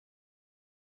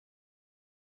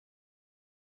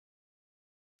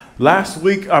Last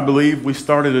week, I believe, we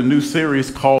started a new series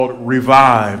called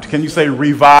Revived. Can you say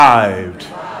revived?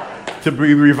 To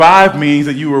be revived means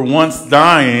that you were once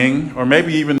dying, or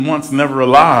maybe even once never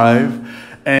alive,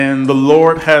 and the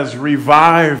Lord has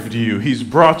revived you. He's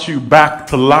brought you back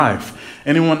to life.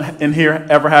 Anyone in here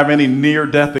ever have any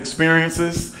near-death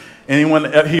experiences?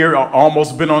 Anyone here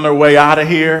almost been on their way out of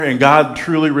here and God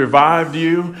truly revived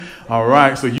you? All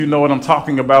right, so you know what I'm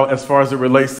talking about as far as it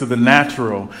relates to the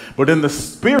natural. But in the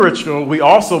spiritual, we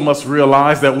also must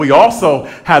realize that we also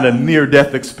had a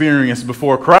near-death experience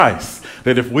before Christ.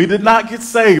 That if we did not get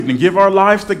saved and give our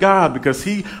lives to God because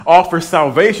He offers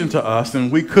salvation to us, then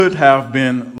we could have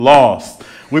been lost.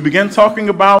 We began talking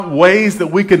about ways that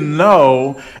we can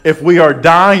know if we are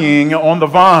dying on the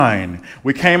vine.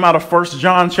 We came out of 1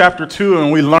 John chapter 2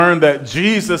 and we learned that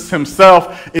Jesus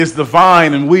himself is the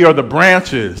vine and we are the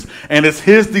branches. And it's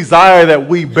his desire that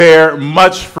we bear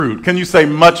much fruit. Can you say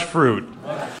much fruit?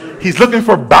 He's looking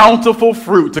for bountiful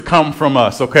fruit to come from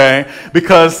us, okay?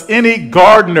 Because any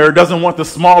gardener doesn't want the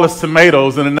smallest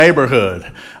tomatoes in the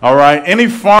neighborhood, all right? Any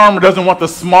farmer doesn't want the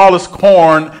smallest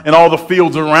corn in all the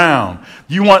fields around.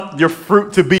 You want your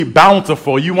fruit to be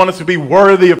bountiful. You want it to be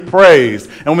worthy of praise.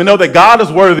 And we know that God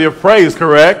is worthy of praise,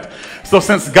 correct? So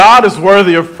since God is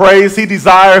worthy of praise, he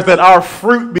desires that our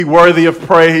fruit be worthy of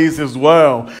praise as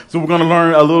well. So we're going to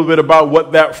learn a little bit about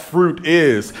what that fruit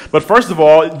is. But first of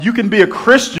all, you can be a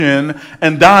Christian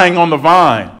and dying on the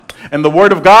vine. And the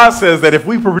word of God says that if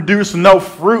we produce no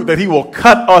fruit, that he will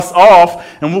cut us off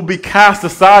and we'll be cast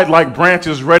aside like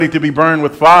branches ready to be burned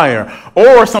with fire.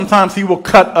 Or sometimes he will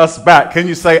cut us back. Can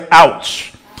you say,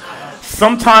 ouch?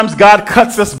 Sometimes God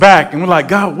cuts us back and we're like,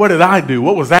 God, what did I do?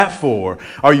 What was that for?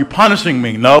 Are you punishing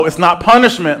me? No, it's not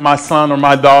punishment, my son or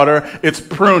my daughter. It's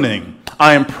pruning.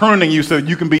 I am pruning you so that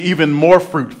you can be even more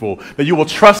fruitful, that you will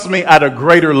trust me at a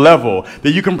greater level,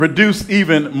 that you can produce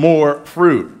even more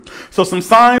fruit. So some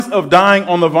signs of dying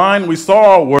on the vine we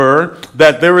saw were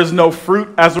that there is no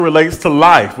fruit as it relates to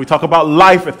life. We talk about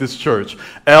life at this church.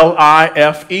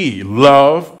 L-I-F-E,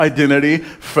 love, identity,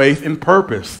 faith, and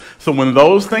purpose. So when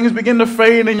those things begin to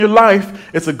fade in your life,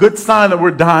 it's a good sign that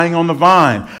we're dying on the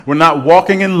vine. We're not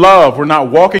walking in love. We're not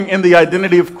walking in the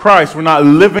identity of Christ. We're not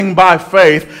living by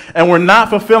faith. And we're not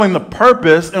fulfilling the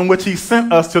purpose in which he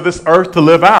sent us to this earth to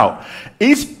live out.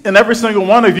 Each and every single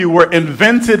one of you were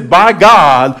invented by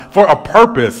God for a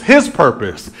purpose, his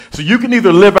purpose. So you can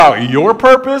either live out your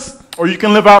purpose or you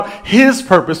can live out his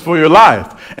purpose for your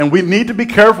life. And we need to be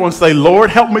careful and say, Lord,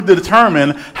 help me to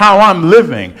determine how I'm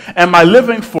living. Am I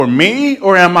living for me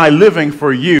or am I living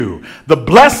for you? The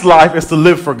blessed life is to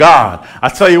live for God. I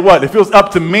tell you what, if it was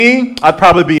up to me, I'd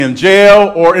probably be in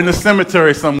jail or in the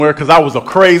cemetery somewhere because I was a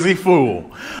crazy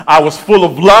fool. I was full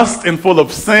of lust and full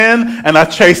of sin, and I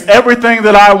chased everything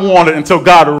that I wanted until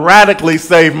God radically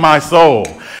saved my soul.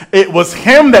 It was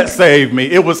him that saved me.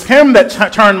 It was him that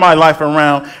turned my life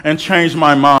around and changed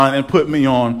my mind and put me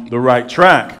on the right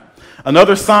track.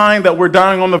 Another sign that we're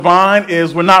dying on the vine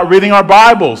is we're not reading our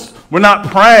Bibles. We're not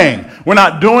praying. We're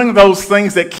not doing those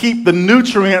things that keep the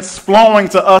nutrients flowing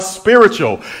to us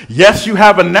spiritual. Yes, you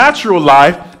have a natural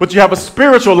life, but you have a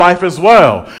spiritual life as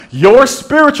well. Your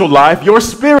spiritual life, your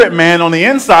spirit man on the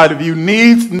inside of you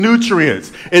needs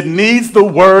nutrients. It needs the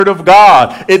word of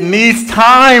God. It needs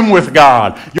time with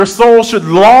God. Your soul should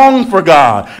long for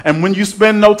God. And when you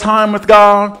spend no time with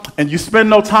God and you spend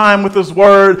no time with his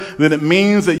word, then it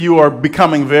means that you are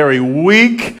becoming very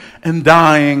weak and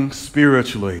dying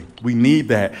spiritually. We need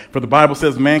that. For the Bible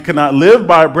says man cannot live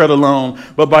by bread alone,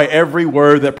 but by every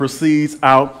word that proceeds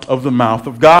out of the mouth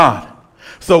of God.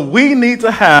 So we need to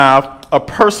have a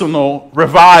personal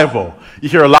revival. You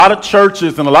hear a lot of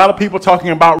churches and a lot of people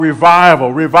talking about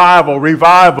revival, revival,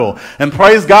 revival. And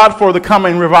praise God for the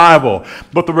coming revival.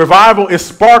 But the revival is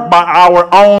sparked by our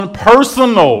own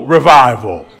personal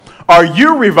revival. Are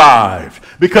you revived?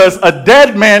 Because a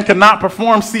dead man cannot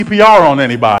perform CPR on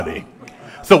anybody.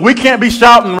 So we can't be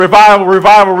shouting revival,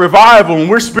 revival, revival when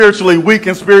we're spiritually weak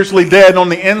and spiritually dead on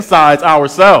the insides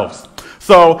ourselves.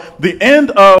 So the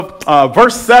end of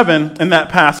verse 7 in that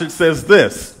passage says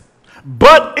this: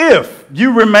 but if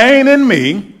you remain in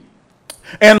me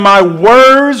and my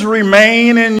words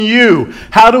remain in you.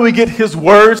 How do we get his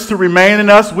words to remain in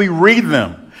us? We read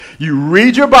them. You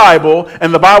read your Bible,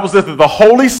 and the Bible says that the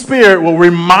Holy Spirit will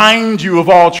remind you of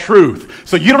all truth.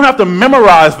 So you don't have to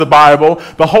memorize the Bible.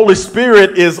 The Holy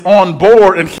Spirit is on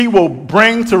board, and he will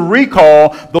bring to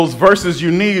recall those verses you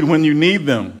need when you need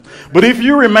them. But if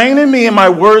you remain in me and my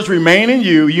words remain in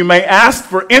you, you may ask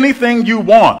for anything you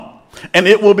want, and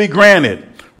it will be granted.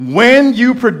 When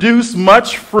you produce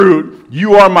much fruit,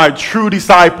 you are my true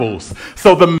disciples.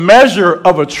 So the measure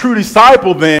of a true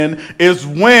disciple then is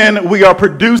when we are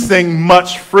producing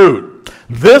much fruit.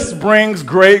 This brings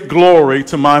great glory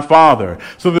to my Father.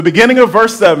 So the beginning of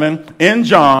verse 7 in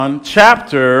John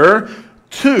chapter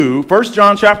 2, 1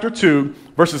 John chapter 2,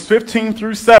 verses 15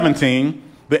 through 17,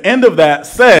 the end of that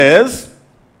says,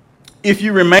 if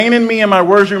you remain in me and my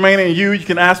words remain in you, you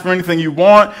can ask for anything you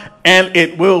want and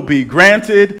it will be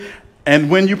granted.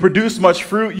 And when you produce much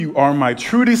fruit, you are my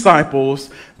true disciples.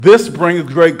 This brings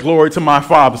great glory to my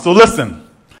Father. So listen,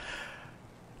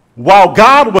 while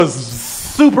God was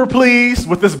super pleased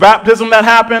with this baptism that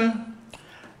happened,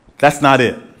 that's not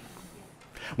it.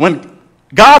 When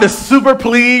God is super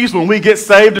pleased when we get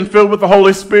saved and filled with the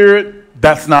Holy Spirit,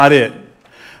 that's not it.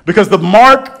 Because the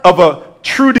mark of a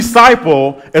true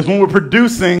disciple is when we're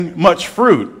producing much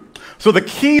fruit. So the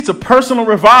key to personal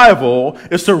revival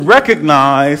is to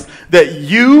recognize that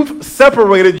you've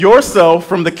separated yourself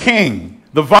from the King,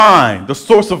 the vine, the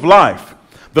source of life.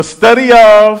 The study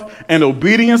of and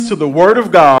obedience to the Word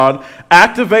of God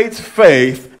activates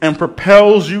faith and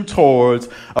propels you towards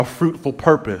a fruitful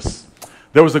purpose.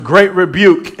 There was a great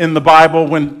rebuke in the Bible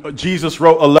when Jesus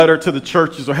wrote a letter to the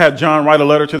churches, or had John write a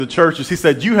letter to the churches. He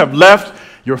said, you have left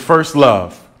your first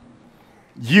love.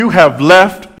 You have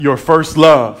left your first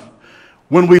love.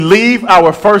 When we leave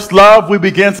our first love, we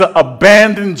begin to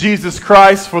abandon Jesus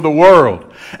Christ for the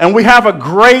world. And we have a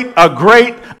great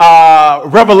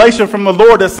revelation from the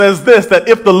Lord that says this, that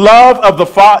if the love of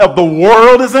the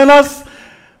world is in us,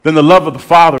 then the love of the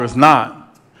Father is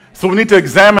not. So we need to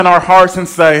examine our hearts and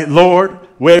say, Lord,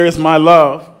 where is my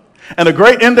love? And a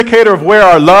great indicator of where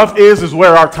our love is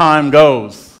where our time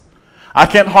goes. I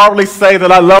can't hardly say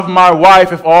that I love my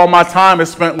wife if all my time is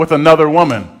spent with another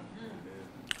woman.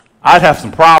 I'd have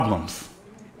some problems.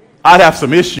 I'd have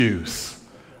some issues.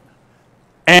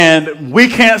 And we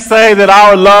can't say that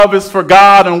our love is for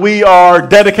God and we are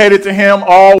dedicated to Him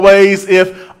always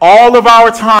if all of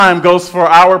our time goes for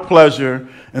our pleasure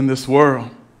in this world.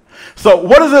 So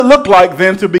what does it look like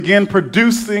then to begin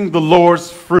producing the Lord's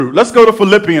fruit? Let's go to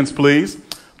Philippians, please.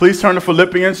 Please turn to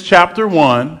Philippians chapter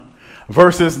 1,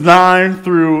 verses 9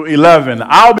 through 11.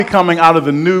 I'll be coming out of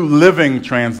the New Living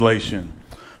Translation.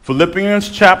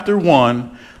 Philippians chapter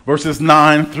 1, verses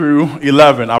 9 through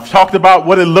 11. I've talked about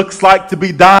what it looks like to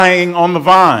be dying on the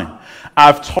vine.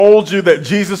 I've told you that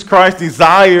Jesus Christ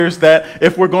desires that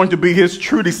if we're going to be His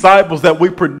true disciples, that we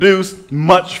produce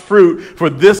much fruit,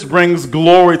 for this brings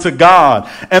glory to God.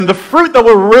 And the fruit that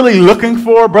we're really looking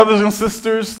for, brothers and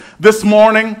sisters, this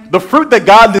morning, the fruit that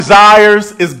God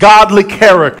desires is godly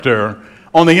character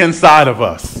on the inside of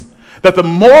us. That the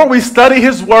more we study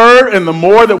His Word and the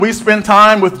more that we spend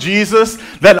time with Jesus,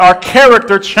 that our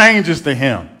character changes to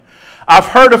Him. I've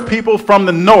heard of people from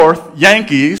the north,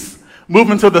 Yankees,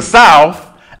 moving to the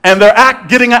south, and they're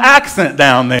getting an accent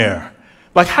down there.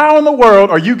 Like, how in the world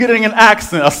are you getting an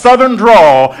accent, a southern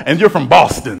drawl, and you're from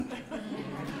Boston?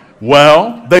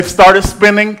 Well, they've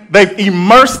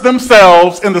immersed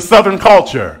themselves in the southern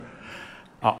culture.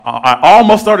 I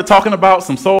almost started talking about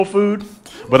some soul food,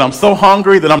 but I'm so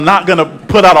hungry that I'm not going to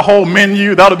put out a whole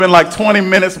menu. That would have been like 20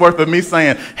 minutes worth of me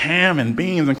saying ham and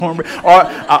beans and cornbread.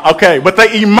 Okay, but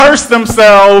they immerse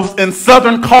themselves in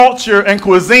Southern culture and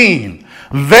cuisine.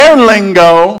 Their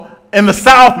lingo in the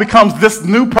South becomes this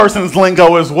new person's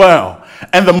lingo as well.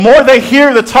 And the more they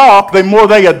hear the talk, the more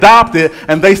they adopt it,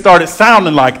 and they started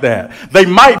sounding like that. They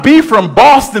might be from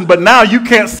Boston, but now you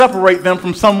can't separate them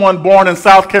from someone born in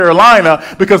South Carolina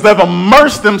because they've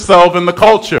immersed themselves in the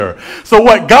culture. So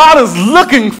what God is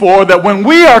looking for, that when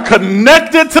we are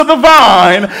connected to the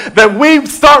vine, that we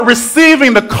start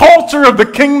receiving the culture of the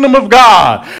kingdom of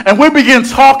God, and we begin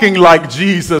talking like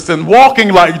Jesus and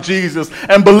walking like Jesus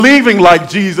and believing like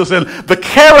Jesus, and the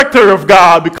character of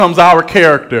God becomes our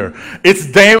character. It's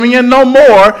Damien no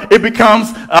more. It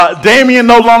becomes Damien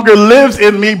no longer lives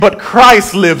in me, but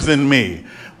Christ lives in me.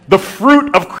 The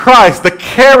fruit of Christ, the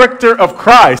character of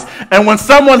Christ. And when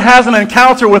someone has an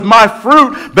encounter with my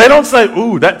fruit, they don't say,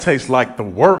 ooh, that tastes like the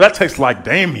word. That tastes like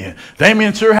Damien.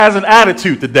 Damien sure has an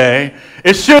attitude today.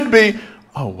 It should be,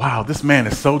 oh, wow, this man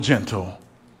is so gentle.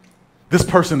 This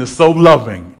person is so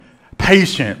loving,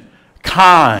 patient,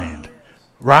 kind,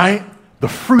 right? The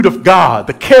fruit of God,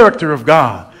 the character of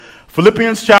God.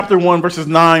 Philippians chapter 1, verses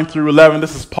 9 through 11.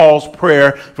 This is Paul's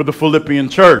prayer for the Philippian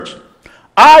church.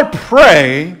 I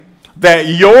pray that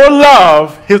your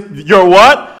love, your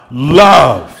what?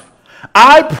 Love.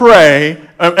 I pray,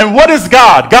 and what is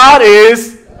God? God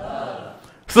is love.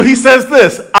 So he says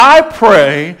this, I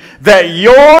pray that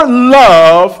your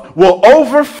love will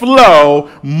overflow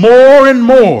more and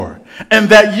more, and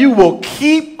that you will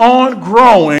keep on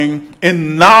growing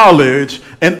in knowledge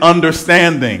and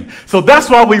understanding. So that's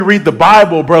why we read the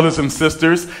Bible, brothers and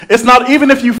sisters. It's not, even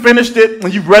if you finished it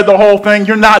and you've read the whole thing,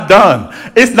 you're not done.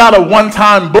 It's not a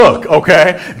one-time book,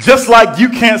 okay? Just like you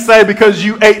can't say because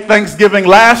you ate Thanksgiving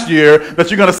last year that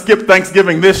you're going to skip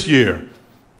Thanksgiving this year.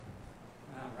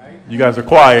 You guys are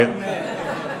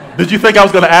quiet. Did you think I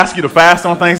was going to ask you to fast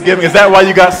on Thanksgiving? Is that why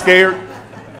you got scared?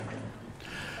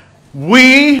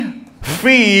 We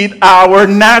feed our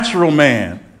natural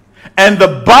man, and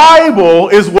the Bible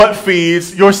is what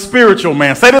feeds your spiritual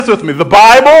man. Say this with me. The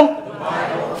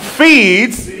Bible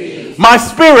feeds my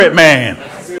spirit man.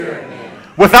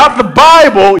 Without the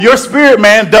Bible, your spirit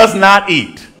man does not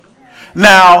eat.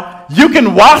 Now, you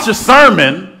can watch a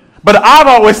sermon, but I've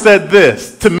always said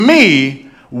this. To me,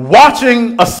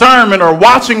 watching a sermon or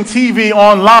watching TV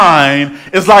online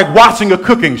is like watching a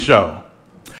cooking show.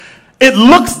 It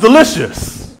looks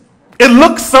delicious. It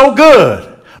looks so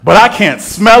good, but I can't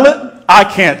smell it. I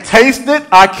can't taste it.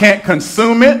 I can't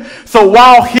consume it. So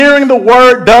while hearing the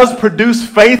word does produce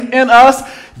faith in us,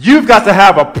 you've got to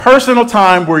have a personal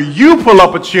time where you pull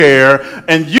up a chair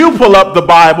and you pull up the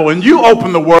Bible and you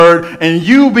open the word and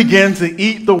you begin to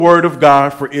eat the word of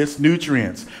God for its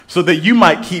nutrients so that you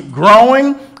might keep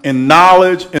growing in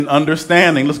knowledge and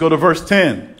understanding. Let's go to verse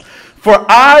 10. For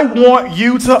I want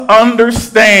you to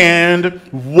understand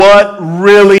what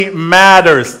really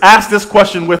matters. Ask this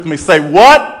question with me. Say,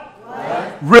 what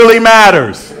really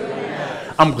matters?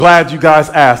 I'm glad you guys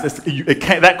asked.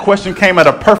 That question came at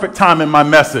a perfect time in my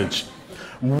message.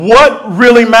 What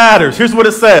really matters? Here's what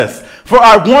it says. For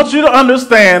I want you to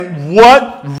understand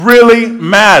what really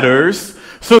matters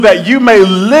so that you may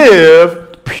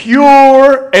live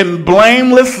pure and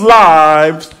blameless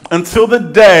lives until the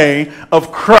day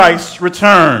of Christ's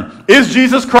return. Is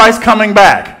Jesus Christ coming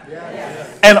back?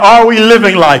 Yes. And are we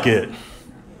living like it?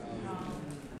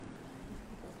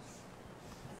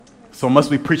 So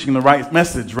must be preaching the right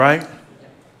message, right?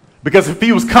 Because if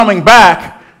he was coming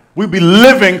back, we'd be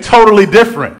living totally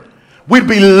different. We'd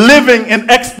be living in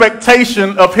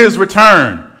expectation of his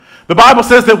return. The Bible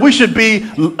says that we should be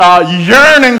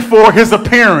yearning for his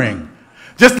appearing,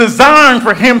 just desiring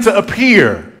for him to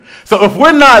appear. So if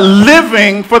we're not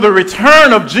living for the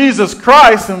return of Jesus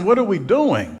Christ, then what are we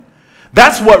doing?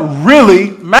 That's what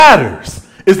really matters,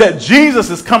 is that Jesus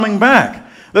is coming back.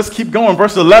 Let's keep going.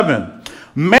 Verse 11.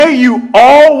 May you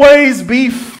always be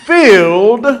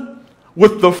filled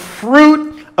with the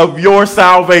fruit of your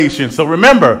salvation. So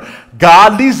remember,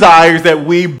 God desires that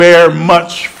we bear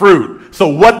much fruit. So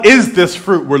what is this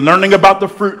fruit? We're learning about the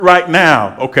fruit right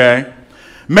now, okay?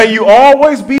 May you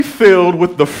always be filled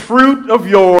with the fruit of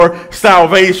your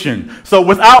salvation. So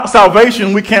without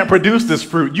salvation, we can't produce this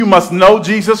fruit. You must know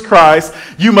Jesus Christ.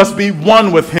 You must be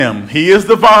one with him. He is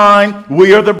the vine.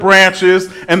 We are the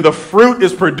branches. And the fruit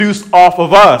is produced off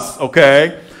of us,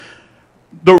 okay?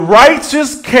 The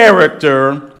righteous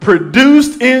character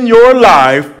produced in your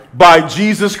life by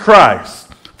Jesus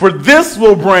Christ. For this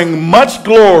will bring much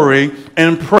glory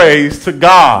and praise to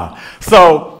God.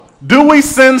 So, do we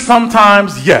sin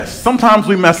sometimes? Yes. Sometimes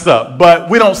we mess up,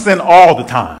 but we don't sin all the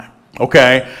time,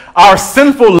 okay? Our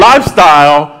sinful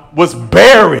lifestyle was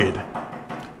buried.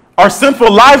 Our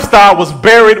sinful lifestyle was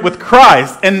buried with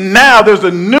Christ, and now there's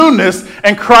a newness,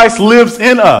 and Christ lives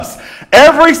in us.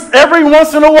 Every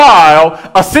once in a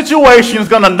while, a situation is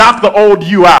going to knock the old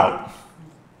you out.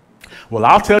 Well,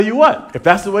 I'll tell you what. If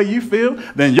that's the way you feel,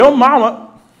 then your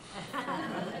mama...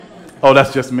 Oh,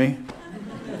 that's just me.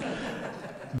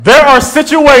 There are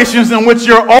situations in which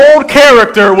your old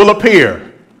character will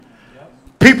appear.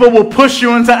 People will push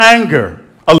you into anger,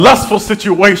 a lustful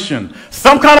situation.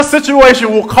 Some kind of situation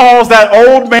will cause that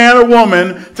old man or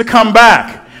woman to come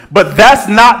back. But that's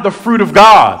not the fruit of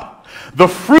God. The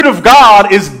fruit of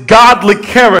God is godly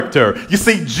character. You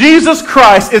see, Jesus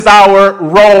Christ is our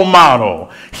role model.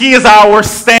 He is our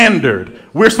standard.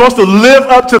 We're supposed to live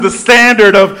up to the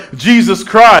standard of Jesus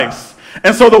Christ.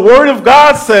 And so the Word of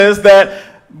God says that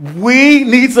we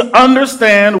need to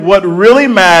understand what really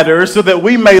matters so that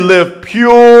we may live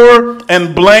pure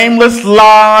and blameless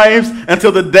lives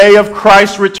until the day of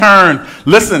Christ's return.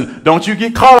 Listen, don't you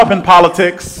get caught up in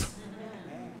politics.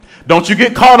 Don't you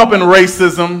get caught up in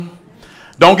racism.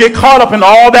 Don't get caught up in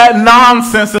all that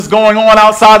nonsense that's going on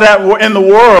outside that in the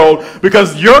world,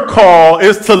 because your call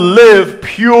is to live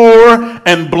pure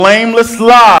and blameless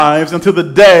lives until the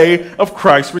day of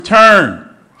Christ's return.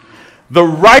 The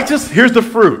righteous, here's the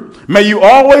fruit. May you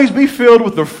always be filled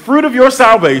with the fruit of your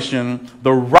salvation,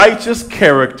 the righteous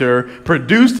character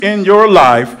produced in your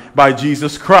life by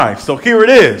Jesus Christ. So here it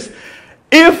is.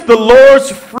 If the Lord's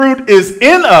fruit is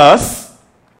in us,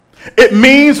 It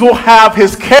means we'll have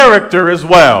his character as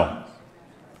well.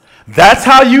 That's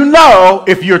how you know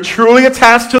if you're truly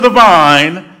attached to the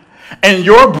vine and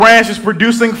your branch is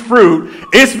producing fruit.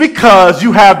 It's because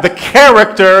you have the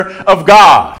character of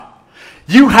God.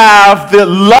 You have the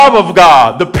love of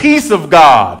God, the peace of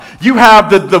God. You have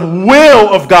the will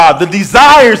of God, the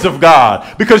desires of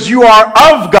God, because you are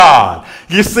of God.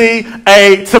 You see,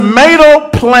 a tomato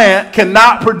plant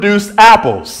cannot produce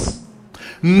apples.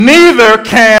 Neither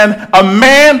can a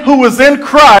man who is in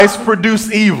Christ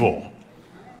produce evil.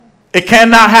 It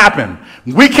cannot happen.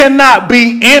 We cannot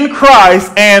be in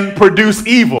Christ and produce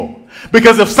evil.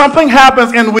 Because if something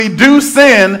happens and we do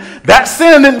sin, that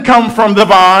sin didn't come from the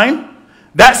vine.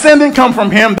 That sin didn't come from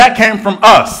him. That came from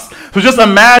us. So just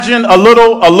imagine a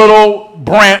little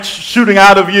branch shooting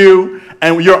out of you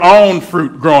and your own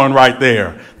fruit growing right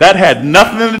there. That had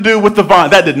nothing to do with the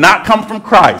vine. That did not come from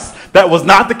Christ. That was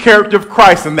not the character of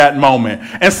Christ in that moment.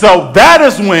 And so that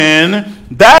is when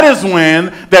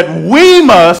that we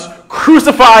must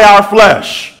crucify our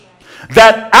flesh.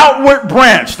 That outward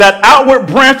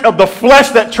branch of the flesh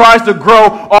that tries to grow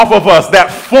off of us,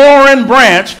 that foreign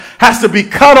branch has to be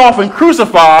cut off and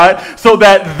crucified so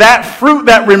that that fruit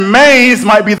that remains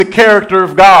might be the character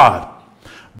of God.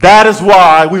 That is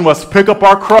why we must pick up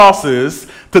our crosses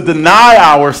to deny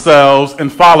ourselves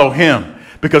and follow him.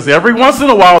 Because every once in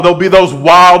a while, there'll be those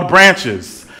wild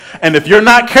branches. And if you're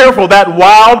not careful, that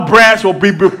wild branch will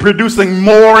be producing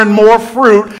more and more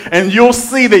fruit, and you'll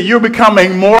see that you're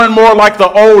becoming more and more like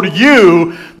the old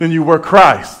you than you were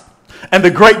Christ. And the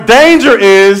great danger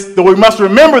is that we must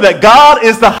remember that God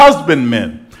is the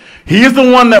husbandman. He is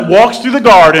the one that walks through the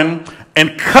garden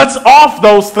and cuts off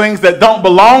those things that don't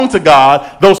belong to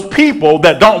God, those people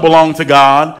that don't belong to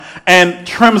God, and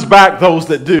trims back those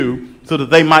that do, so that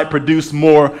they might produce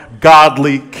more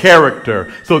godly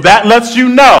character. So that lets you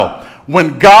know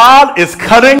when God is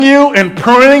cutting you and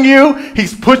pruning you,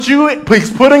 he's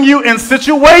putting you in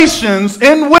situations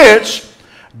in which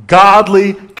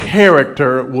godly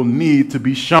character will need to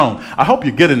be shown. I hope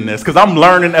you're getting this, because I'm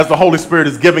learning as the Holy Spirit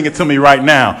is giving it to me right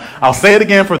now. I'll say it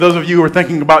again for those of you who are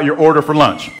thinking about your order for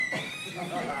lunch.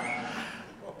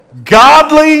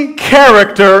 Godly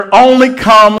character only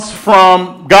comes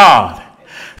from God.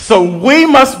 So we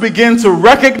must begin to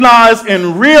recognize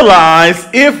and realize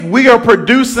if we are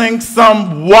producing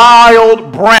some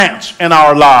wild branch in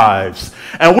our lives.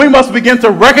 And we must begin to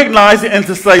recognize it and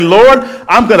to say, Lord,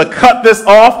 I'm going to cut this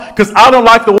off because I don't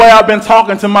like the way I've been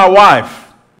talking to my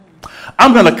wife.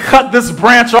 I'm going to cut this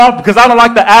branch off because I don't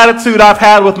like the attitude I've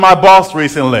had with my boss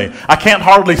recently. I can't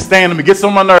hardly stand him. He gets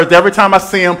on my nerves. Every time I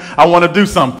see him, I want to do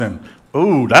something.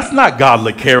 Ooh, that's not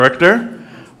godly character.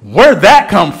 Where'd that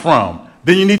come from?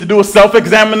 Then you need to do a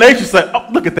self-examination. Say, oh,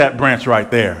 look at that branch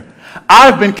right there.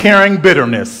 I've been carrying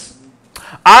bitterness.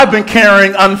 I've been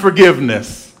carrying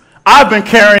unforgiveness. I've been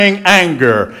carrying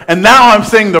anger. And now I'm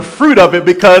seeing the fruit of it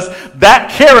because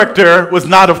that character was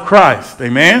not of Christ.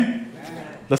 Amen?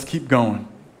 Let's keep going.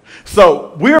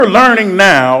 So we're learning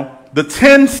now the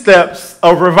 10 steps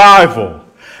of revival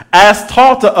as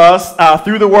taught to us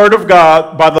through the Word of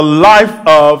God by the life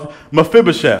of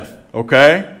Mephibosheth.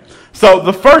 Okay? So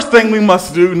the first thing we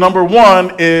must do, number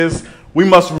one, is we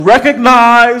must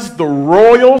recognize the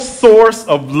royal source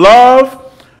of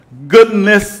love,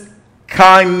 goodness,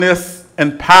 kindness,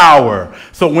 and power.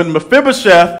 So when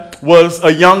Mephibosheth was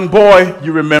a young boy,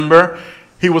 you remember,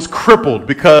 he was crippled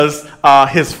because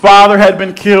his father had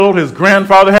been killed, his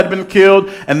grandfather had been killed,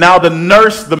 and now the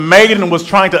nurse, the maiden, was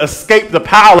trying to escape the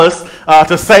palace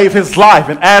to save his life.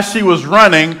 And as she was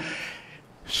running,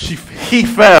 he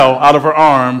fell out of her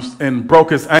arms and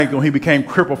broke his ankle. He became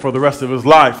crippled for the rest of his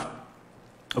life.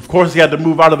 Of course, he had to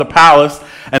move out of the palace,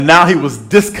 and now he was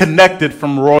disconnected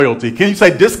from royalty. Can you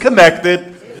say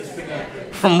disconnected?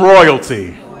 From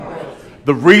royalty?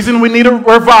 The reason we need a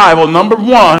revival, number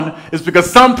one, is because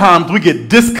sometimes we get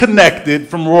disconnected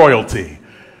from royalty.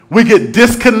 We get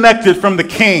disconnected from the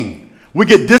king. We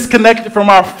get disconnected from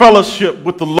our fellowship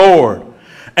with the Lord.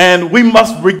 And we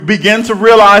must begin to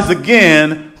realize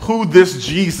again who this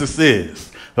Jesus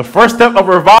is. The first step of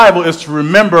revival is to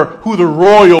remember who the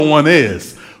royal one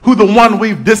is, who the one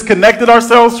we've disconnected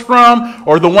ourselves from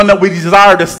or the one that we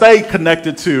desire to stay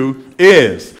connected to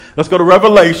is. Let's go to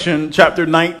Revelation chapter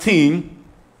 19,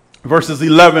 verses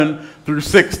 11 through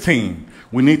 16.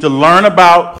 We need to learn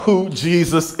about who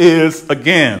Jesus is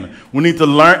again. We need to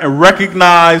learn and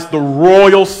recognize the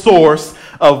royal source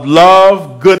of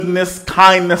love, goodness,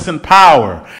 kindness, and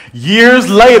power. Years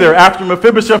later, after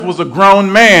Mephibosheth was a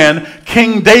grown man,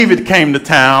 King David came to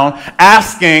town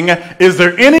asking, is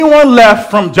there anyone left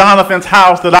from Jonathan's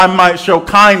house that I might show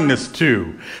kindness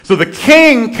to? So the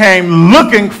king came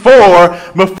looking for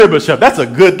Mephibosheth. That's a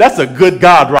good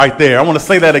God right there. I want to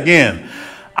say that again.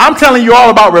 I'm telling you all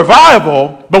about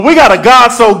revival, but we got a God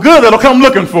so good that'll come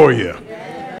looking for you.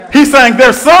 He's saying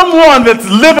there's someone that's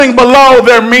living below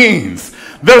their means.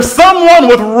 There's someone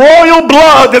with royal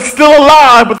blood that's still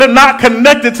alive, but they're not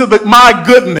connected to my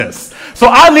goodness. So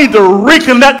I need to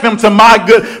reconnect them to my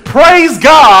good. Praise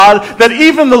God that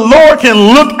even the Lord can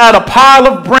look at a pile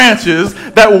of branches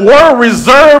that were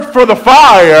reserved for the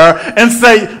fire and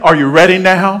say, are you ready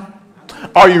now?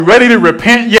 Are you ready to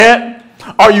repent yet?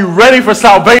 Are you ready for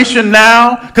salvation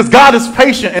now? Because God is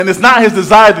patient and it's not his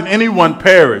desire that anyone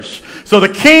perish. So the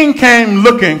king came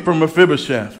looking for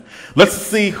Mephibosheth. Let's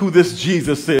see who this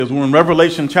Jesus is. We're in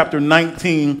Revelation chapter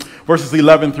 19, verses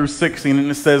 11 through 16, and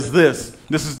it says this.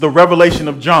 This is the revelation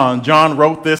of John. John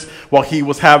wrote this while he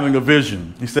was having a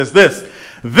vision. He says this,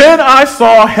 then I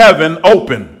saw heaven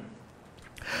open,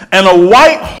 and a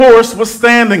white horse was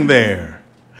standing there.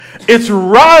 Its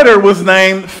rider was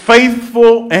named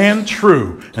Faithful and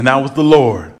True, and that was the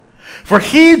Lord. For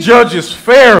he judges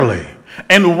fairly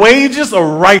and wages a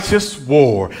righteous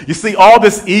war. You see, all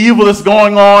this evil that's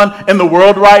going on in the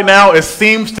world right now, it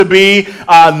seems to be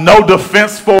no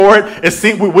defense for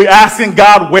it. We're asking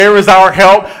God, where is our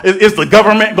help? Is the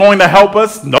government going to help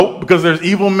us? Nope, because there's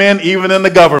evil men even in the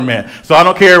government. So I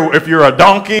don't care if you're a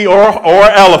donkey or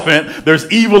an elephant,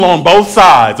 there's evil on both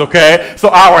sides, okay? So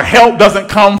our help doesn't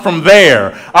come from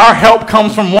there. Our help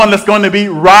comes from one that's going to be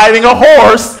riding a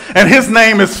horse, and his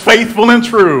name is Faithful and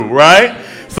True, right?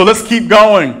 So let's keep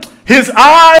going. His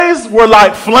eyes were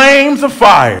like flames of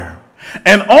fire,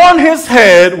 and on his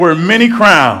head were many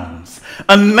crowns.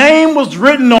 A name was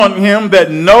written on him that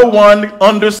no one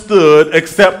understood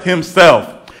except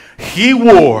himself. He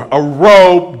wore a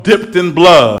robe dipped in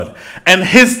blood, and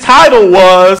his title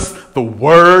was the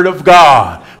Word of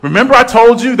God. Remember I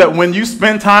told you that when you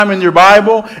spend time in your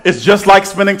Bible, it's just like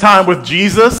spending time with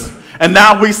Jesus? And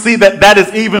now we see that that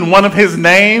is even one of his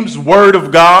names, Word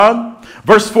of God.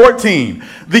 Verse 14,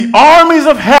 the armies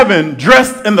of heaven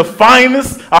dressed in the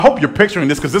finest. I hope you're picturing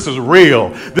this because this is real.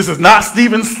 This is not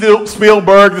Steven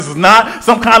Spielberg. This is not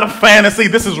some kind of fantasy.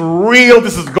 This is real.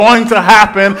 This is going to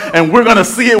happen, and we're going to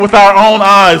see it with our own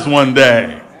eyes one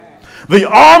day. The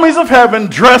armies of heaven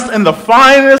dressed in the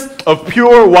finest of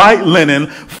pure white linen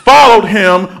followed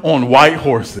him on white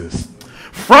horses.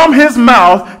 From his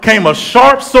mouth came a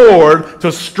sharp sword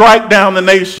to strike down the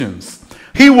nations.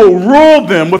 He will rule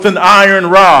them with an iron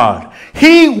rod.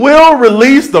 He will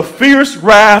release the fierce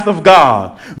wrath of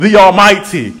God, the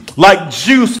Almighty, like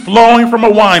juice flowing from a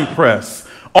winepress.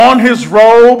 On his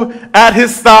robe, at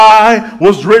his thigh,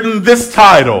 was written this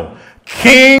title,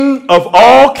 King of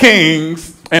all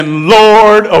kings and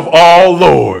Lord of all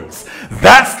lords.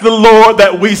 That's the Lord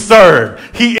that we serve.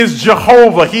 He is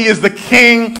Jehovah. He is the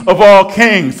King of all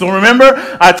kings. So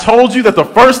remember, I told you that the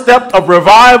first step of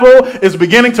revival is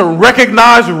beginning to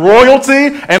recognize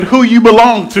royalty and who you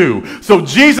belong to. So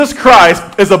Jesus Christ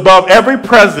is above every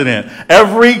president,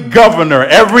 every governor,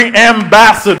 every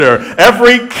ambassador,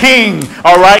 every king,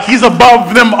 all right? He's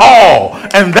above them all.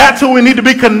 And that's who we need to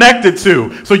be connected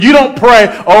to. So you don't pray,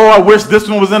 oh, I wish this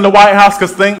one was in the White House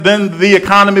because then the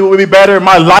economy would be better,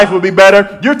 my life would be better.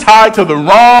 You're tied to the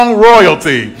wrong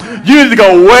royalty. You need to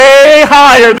go way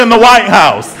higher than the White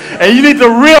House. And you need to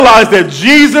realize that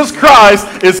Jesus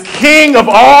Christ is King of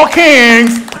all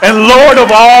kings and Lord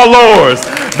of all lords.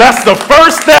 That's the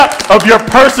first step of your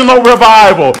personal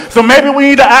revival. So maybe we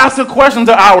need to ask a question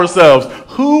to ourselves.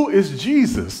 Who is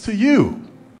Jesus to you?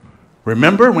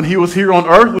 Remember when he was here on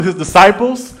earth with his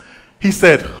disciples? He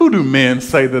said, who do men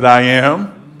say that I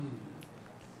am?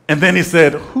 And then he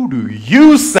said, who do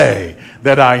you say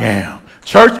that I am?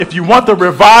 Church, if you want the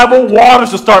revival waters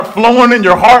to start flowing in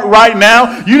your heart right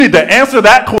now, you need to answer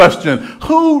that question.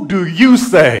 Who do you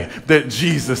say that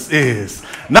Jesus is?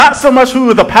 Not so much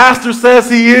who the pastor says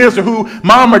he is or who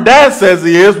mom or dad says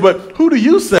he is, but who do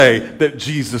you say that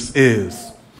Jesus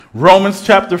is? Romans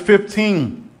chapter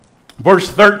 15.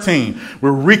 Verse 13, we're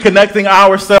reconnecting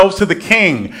ourselves to the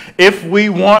King. If we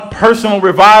want personal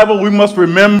revival, we must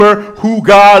remember who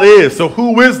God is. So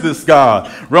who is this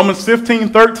God? Romans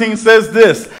 15:13 says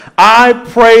this, I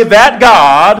pray that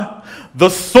God, the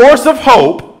source of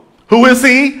hope, who is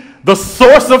he? The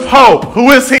source of hope.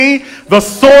 Who is he? The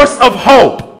source of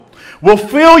hope. Will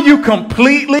fill you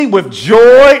completely with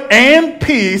joy and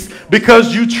peace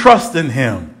because you trust in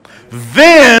him.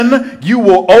 Then you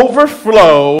will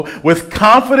overflow with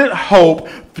confident hope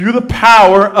through the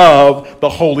power of the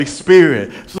Holy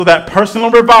Spirit. So that personal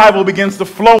revival begins to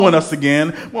flow in us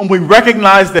again when we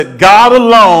recognize that God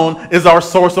alone is our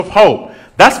source of hope.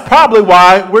 That's probably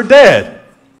why we're dead.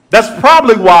 That's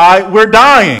probably why we're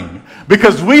dying,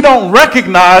 because we don't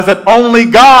recognize that only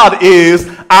God is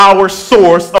our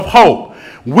source of hope.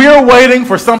 We're waiting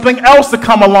for something else to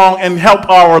come along and help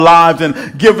our lives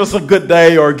and give us a good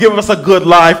day or give us a good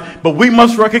life. But we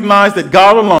must recognize that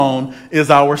God alone is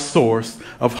our source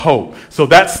of hope. So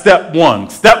that's step one.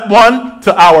 Step one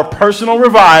to our personal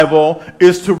revival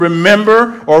is to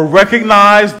remember or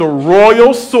recognize the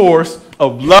royal source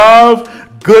of love,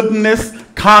 goodness,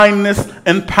 kindness,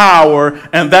 and power,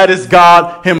 and that is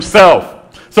God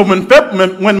himself. So when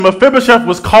Mephibosheth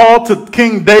was called to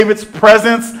King David's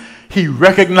presence, he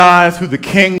recognized who the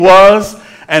king was,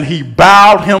 and he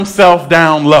bowed himself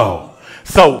down low.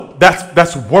 So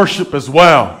that's worship as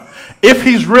well. If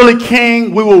he's really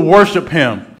king, we will worship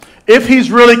him. If he's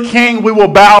really king, we will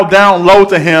bow down low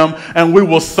to him, and we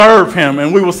will serve him,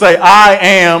 and we will say, I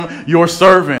am your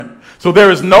servant. So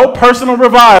there is no personal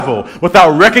revival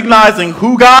without recognizing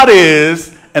who God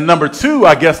is. And number two,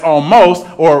 I guess almost,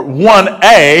 or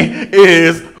 1A,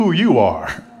 is who you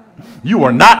are. You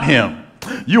are not him.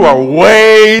 You are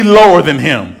way lower than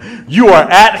him. You are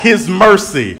at his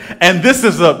mercy. And this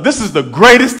is the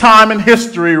greatest time in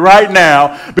history right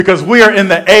now, because we are in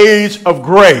the age of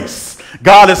grace.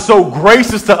 God is so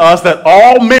gracious to us that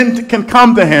all men can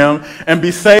come to him and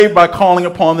be saved by calling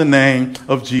upon the name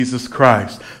of Jesus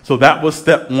Christ. So that was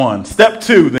step one. Step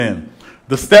two then.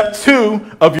 The step two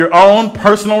of your own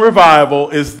personal revival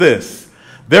is this.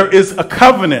 There is a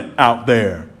covenant out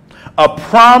there, a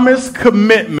promised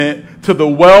commitment to the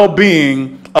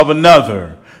well-being of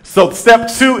another. So step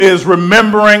two is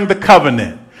remembering the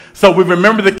covenant. So we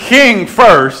remember the king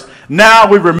first. Now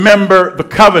we remember the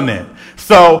covenant.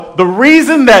 So the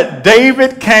reason that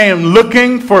David came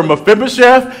looking for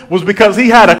Mephibosheth was because he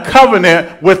had a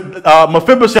covenant with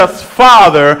Mephibosheth's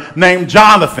father named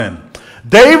Jonathan.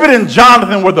 David and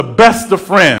Jonathan were the best of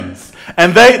friends.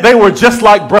 And they were just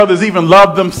like brothers, even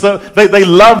loved themselves. They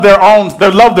loved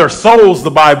their souls,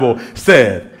 the Bible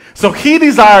said. So he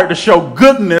desired to show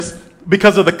goodness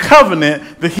because of the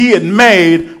covenant that he had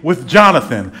made with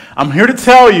Jonathan. I'm here to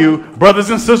tell you, brothers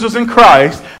and sisters in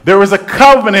Christ, there is a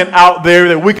covenant out there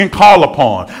that we can call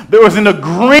upon. There is an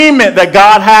agreement that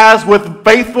God has with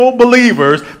faithful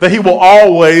believers that he will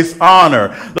always honor.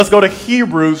 Let's go to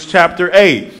Hebrews chapter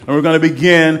 8, and we're going to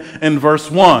begin in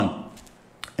verse 1.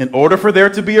 In order for there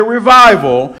to be a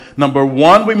revival, number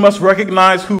one, we must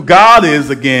recognize who God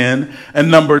is again. And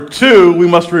number two, we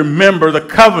must remember the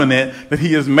covenant that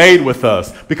he has made with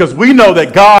us. Because we know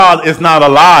that God is not a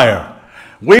liar.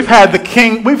 We've had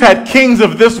kings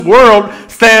of this world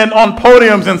stand on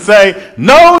podiums and say,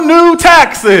 no new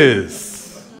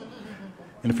taxes.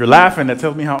 And if you're laughing, that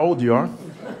tells me how old you are.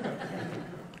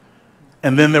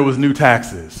 And then there was new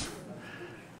taxes.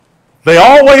 They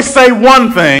always say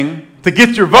one thing to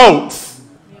get your votes,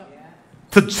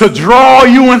 to draw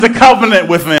you into covenant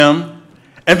with them.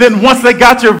 And then once they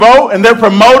got your vote and they're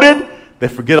promoted, they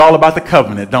forget all about the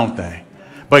covenant, don't they?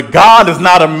 But God is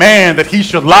not a man that he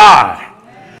should lie.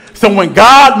 So when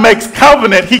God makes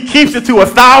covenant, he keeps it to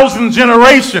 1,000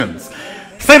 generations.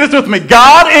 Say this with me.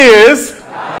 God is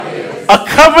a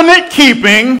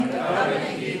covenant-keeping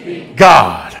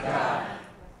God.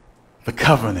 The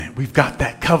covenant. We've got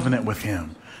that covenant with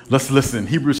him. Let's listen.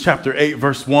 Hebrews chapter 8,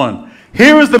 verse 1.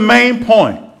 Here is the main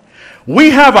point.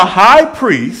 We have a high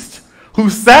priest who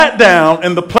sat down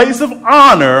in the place of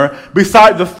honor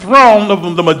beside the throne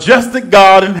of the majestic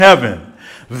God in heaven.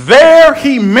 There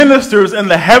he ministers in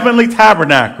the heavenly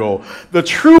tabernacle, the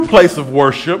true place of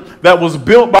worship that was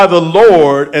built by the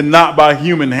Lord and not by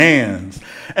human hands.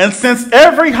 And since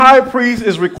every high priest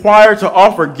is required to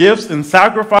offer gifts and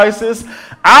sacrifices,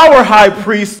 our high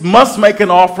priest must make an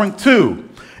offering too.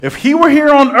 If he were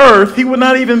here on earth, he would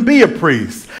not even be a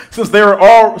priest, since there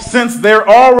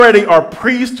already are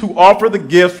priests who offer the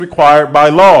gifts required by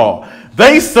law.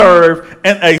 They serve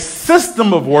in a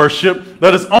system of worship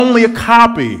that is only a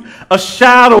copy, a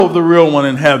shadow of the real one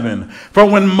in heaven. For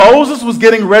when Moses was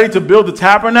getting ready to build the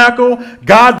tabernacle,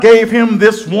 God gave him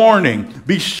this warning: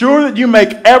 be sure that you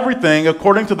make everything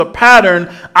according to the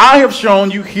pattern I have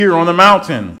shown you here on the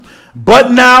mountain.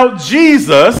 But now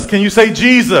Jesus, can you say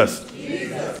Jesus?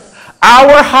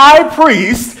 Our high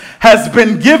priest has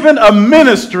been given a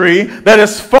ministry that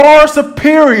is far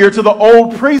superior to the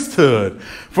old priesthood,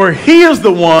 for he is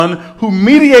the one who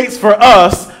mediates for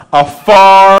us a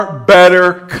far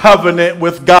better covenant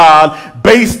with God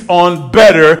based on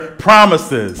better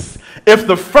promises. If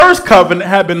the first covenant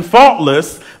had been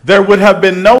faultless, there would have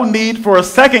been no need for a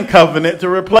second covenant to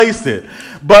replace it.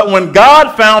 But when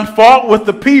God found fault with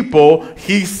the people,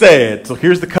 he said, so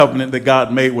here's the covenant that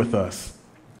God made with us.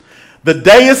 The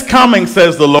day is coming,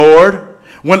 says the Lord,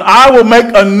 when I will make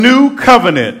a new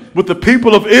covenant with the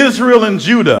people of Israel and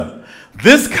Judah.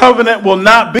 This covenant will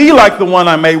not be like the one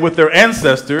I made with their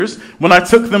ancestors when I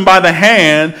took them by the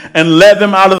hand and led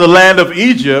them out of the land of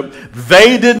Egypt.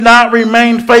 They did not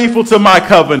remain faithful to my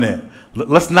covenant.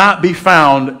 Let's not be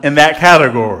found in that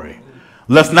category.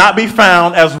 Let's not be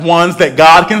found as ones that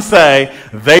God can say,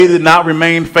 they did not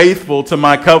remain faithful to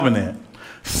my covenant.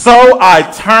 So I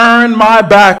turned my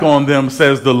back on them,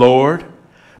 says the Lord.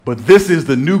 But this is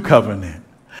the new covenant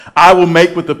I will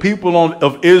make with the people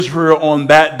of Israel on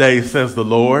that day, says the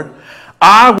Lord.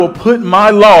 I will put my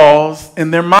laws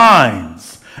in their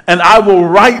minds, and I will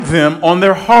write them on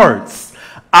their hearts.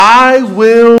 I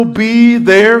will be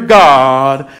their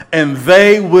God, and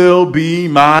they will be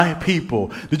my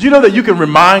people. Did you know that you can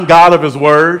remind God of his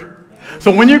word? So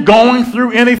when you're going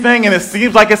through anything and it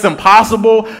seems like it's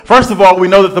impossible, first of all, we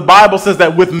know that the Bible says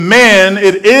that with men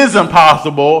it is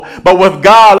impossible, but with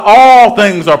God all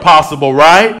things are possible,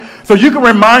 right? So you can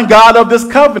remind God of this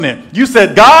covenant. You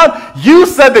said, God, you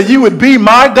said that you would be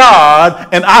my God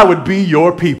and I would be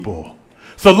your people.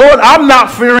 So Lord, I'm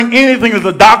not fearing anything that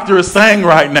the doctor is saying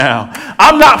right now.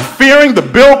 I'm not fearing the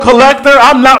bill collector.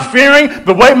 I'm not fearing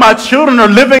the way my children are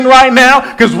living right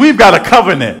now because we've got a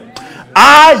covenant.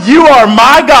 You are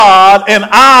my God and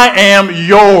I am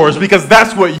yours because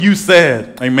that's what you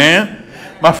said. Amen.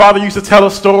 My father used to tell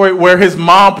a story where his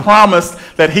mom promised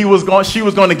that she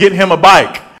was going to get him a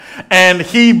bike. And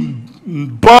he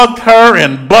bugged her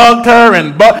and bugged her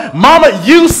and bugged. Mama,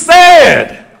 you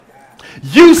said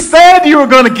you were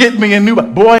going to get me a new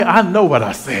bike. Boy, I know what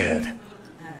I said.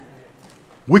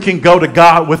 We can go to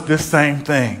God with this same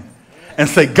thing and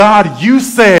say, God, you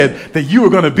said that you were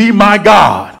going to be my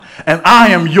God. And I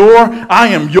am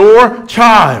your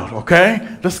child,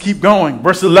 okay? Let's keep going.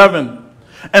 Verse 11.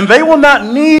 And they will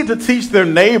not need to teach their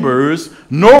neighbors,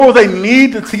 nor will they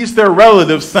need to teach their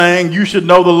relatives, saying, you should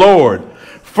know the Lord.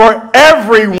 For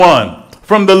everyone,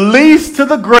 from the least to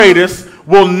the greatest,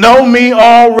 will know me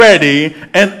already,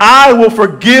 and I will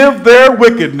forgive their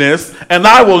wickedness, and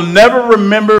I will never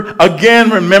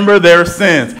remember their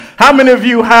sins. How many of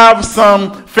you have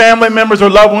some family members or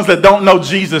loved ones that don't know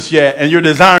Jesus yet, and you're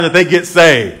desiring that they get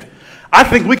saved? I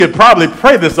think we could probably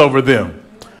pray this over them.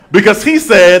 Because he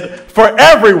said, for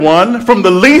everyone, from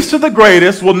the least to the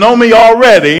greatest, will know me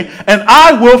already, and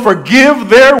I will forgive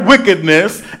their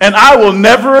wickedness, and I will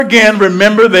never again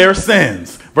remember their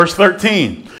sins. Verse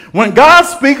 13. When God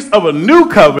speaks of a new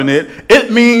covenant, it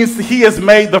means he has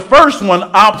made the first one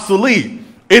obsolete.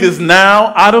 It is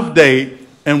now out of date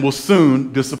and will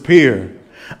soon disappear.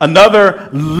 Another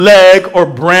leg or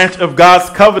branch of God's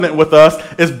covenant with us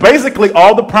is basically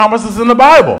all the promises in the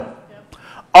Bible.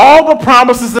 All the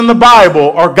promises in the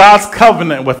Bible are God's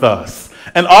covenant with us.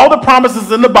 And all the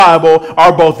promises in the Bible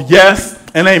are both yes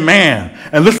and amen.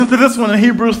 And listen to this one in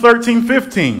Hebrews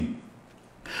 13:15.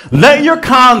 Let your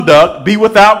conduct be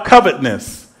without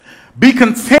covetousness. Be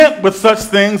content with such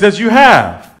things as you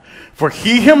have. For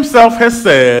he himself has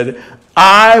said,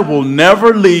 I will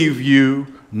never leave you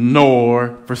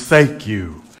nor forsake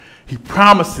you. He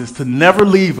promises to never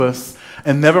leave us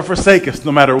and never forsake us.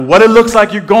 No matter what it looks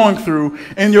like you're going through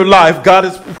in your life, God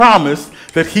has promised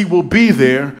that he will be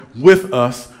there with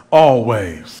us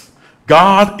always.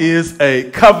 God is a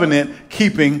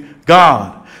covenant-keeping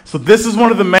God. So this is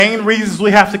one of the main reasons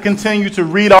we have to continue to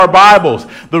read our Bibles.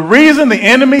 The reason the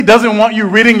enemy doesn't want you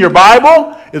reading your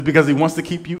Bible is because he wants to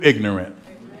keep you ignorant.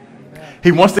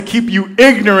 He wants to keep you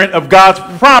ignorant of God's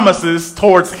promises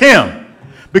towards him.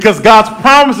 Because God's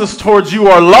promises towards you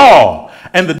are law.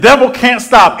 And the devil can't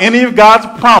stop any of God's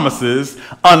promises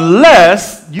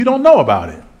unless you don't know about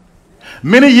it.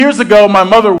 Many years ago, my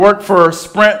mother worked for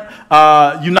Sprint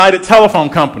United Telephone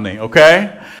Company,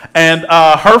 okay? And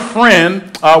her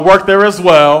friend worked there as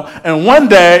well. And one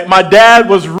day, my dad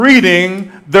was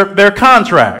reading their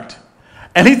contract.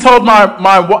 And he told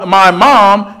my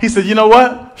mom, he said, you know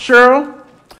what, Cheryl?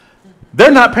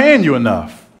 They're not paying you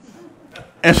enough.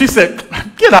 And she said,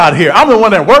 get out of here. I'm the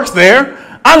one that works there.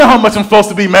 I know how much I'm supposed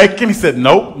to be making. He said,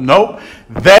 nope.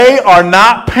 They are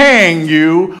not paying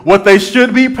you what they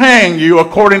should be paying you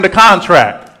according to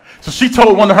contract. So she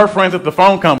told one of her friends at the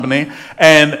phone company,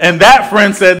 and that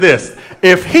friend said this,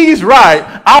 if he's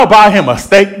right, I'll buy him a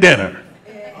steak dinner.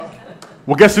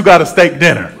 Well, guess who got a steak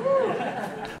dinner?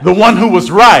 The one who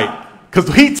was right,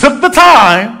 because he took the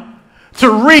time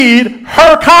to read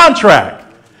her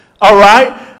contract. All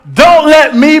right? Don't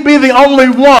let me be the only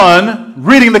one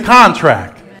reading the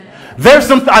contract.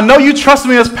 I know you trust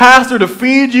me as pastor to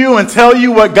feed you and tell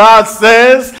you what God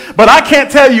says, but I can't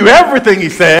tell you everything he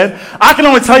said. I can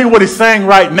only tell you what he's saying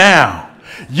right now.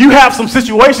 You have some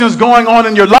situations going on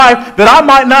in your life that I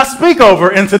might not speak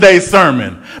over in today's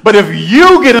sermon. But if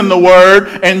you get in the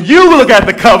word and you look at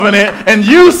the covenant and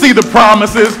you see the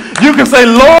promises, you can say,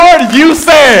 Lord, you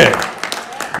said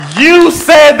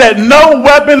that no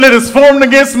weapon that is formed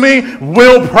against me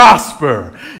will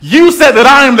prosper. You said that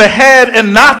I am the head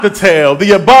and not the tail,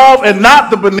 the above and not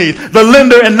the beneath, the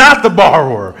lender and not the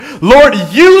borrower. Lord,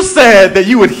 you said that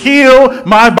you would heal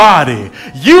my body.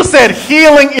 You said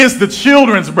healing is the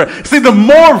children's bread. See, the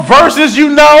more verses you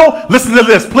know, listen to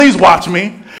this, please watch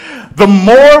me. The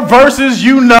more verses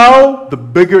you know, the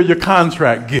bigger your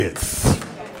contract gets.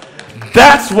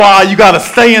 That's why you got to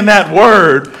stay in that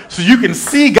word so you can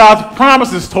see God's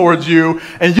promises towards you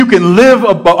and you can live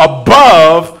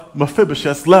above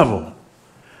Mephibosheth's level.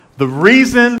 The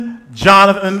reason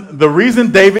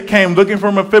David came looking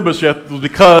for Mephibosheth was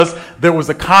because there was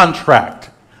a contract.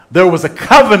 There was a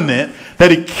covenant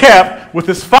that he kept with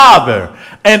his father.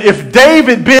 And if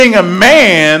David, being a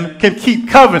man, can keep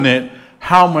covenant,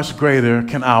 how much greater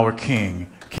can our King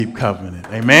keep covenant?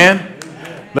 Amen?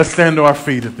 Let's stand to our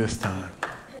feet at this time.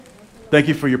 Thank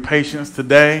you for your patience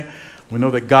today. We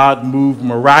know that God moved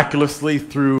miraculously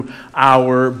through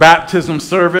our baptism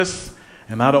service,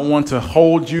 and I don't want to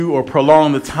hold you or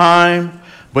prolong the time,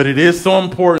 but it is so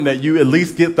important that you at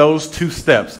least get those 2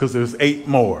 steps because there's 8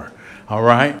 more, all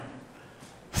right?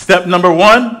 Step number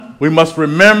 1, we must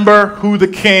remember who the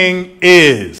King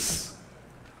is.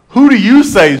 Who do you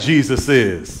say Jesus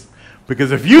is?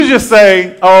 Because if you just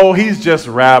say, oh, he's just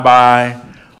rabbi,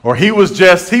 or he was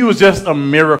just a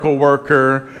miracle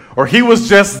worker, or he was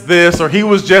just this, or he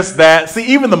was just that. See,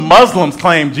 even the Muslims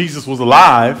claim Jesus was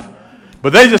alive,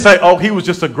 but they just say, oh, he was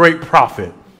just a great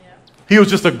prophet. He was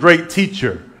just a great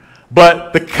teacher.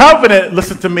 But the covenant,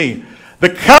 listen to me, the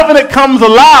covenant comes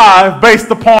alive based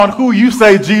upon who you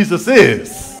say Jesus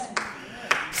is.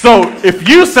 So if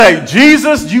you say,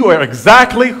 Jesus, you are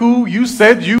exactly who you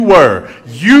said you were.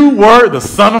 You were the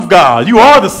Son of God. You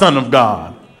are the Son of God.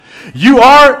 You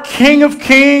are King of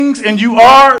Kings and you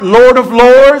are Lord of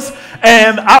Lords.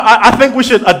 And I think we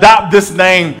should adopt this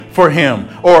name for him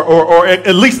or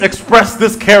at least express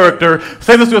this character.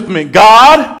 Say this with me.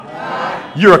 God,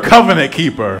 you're a covenant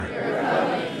keeper.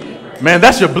 Man,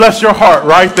 that should bless your heart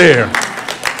right there.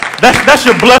 That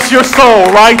should bless your soul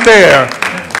right there.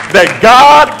 That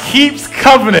God keeps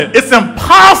covenant. It's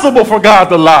impossible for God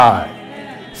to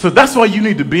lie. So that's why you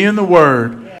need to be in the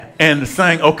Word and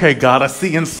saying, okay, God, I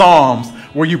see in Psalms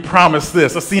where you promise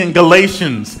this. I see in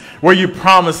Galatians where you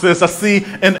promise this. I see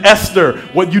in Esther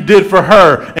what you did for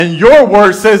her. And your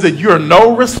word says that you're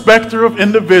no respecter of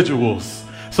individuals.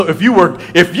 So if you were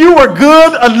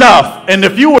good enough and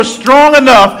if you were strong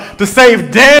enough to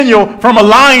save Daniel from a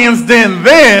lion's den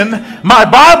then, my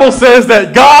Bible says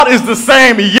that God is the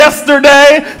same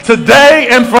yesterday, today,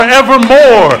 and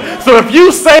forevermore. So if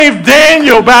you saved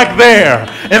Daniel back there,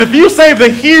 and if you saved the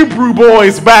Hebrew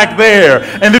boys back there,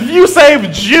 and if you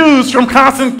saved Jews from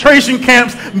concentration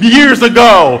camps years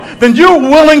ago, then you're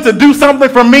willing to do something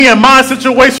for me in my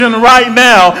situation right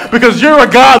now because you're a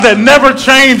God that never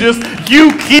changes.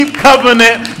 You keep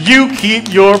covenant. You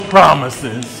keep your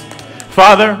promises.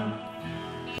 Father,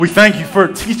 we thank you for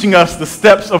teaching us the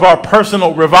steps of our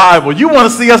personal revival. You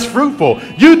want to see us fruitful.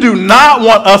 You do not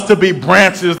want us to be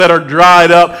branches that are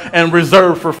dried up and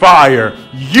reserved for fire.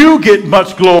 You get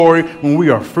much glory when we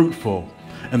are fruitful.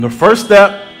 And the first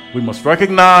step, we must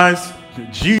recognize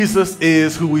that Jesus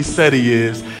is who he said he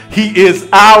is. He is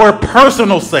our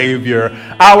personal Savior,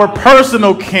 our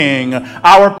personal King,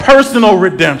 our personal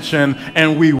redemption,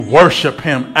 and we worship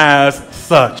him as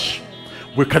such.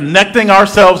 We're connecting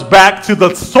ourselves back to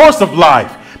the source of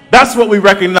life. That's what we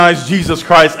recognize Jesus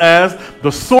Christ as,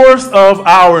 the source of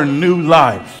our new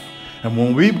life. And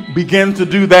when we begin to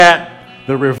do that,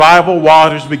 the revival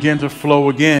waters begin to flow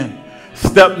again.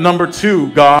 Step number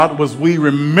 2, God, was we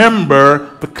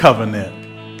remember the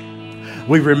covenant.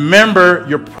 We remember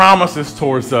your promises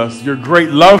towards us, your great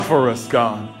love for us,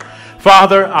 God.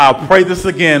 Father, I'll pray this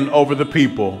again over the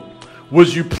people.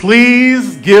 Would you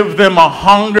please give them a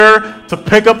hunger to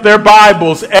pick up their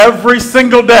Bibles every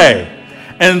single day?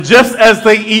 And just as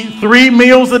they eat 3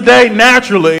 meals a day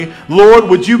naturally, Lord,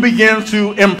 would you begin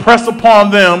to impress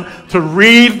upon them to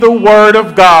read the Word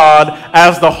of God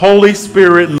as the Holy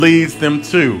Spirit leads them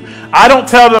to. I don't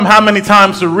tell them how many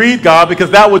times to read, God,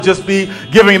 because that would just be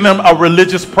giving them a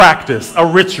religious practice, a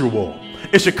ritual.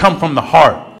 It should come from the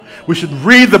heart. We should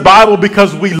read the Bible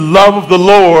because we love the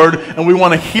Lord and we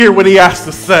want to hear what he has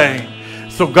to say.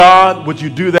 So so God, would you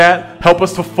do that? Help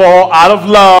us to fall out of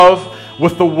love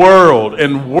with the world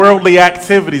and worldly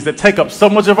activities that take up so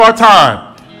much of our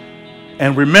time.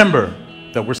 And remember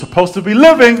that we're supposed to be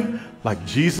living like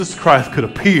Jesus Christ could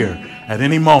appear at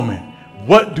any moment.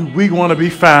 What do we want to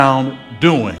be found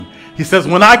doing? He says,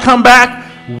 when I come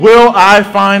back, will I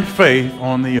find faith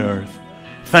on the earth?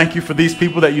 Thank you for these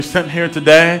people that you sent here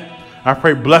today. I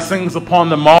pray blessings upon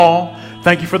them all.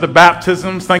 Thank you for the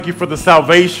baptisms. Thank you for the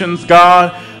salvations,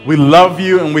 God. We love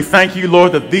you and we thank you,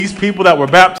 Lord, that these people that were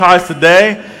baptized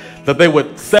today, that they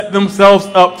would set themselves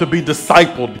up to be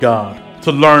discipled, God,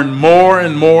 to learn more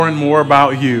and more and more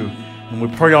about you. And we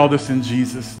pray all this in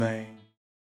Jesus' name.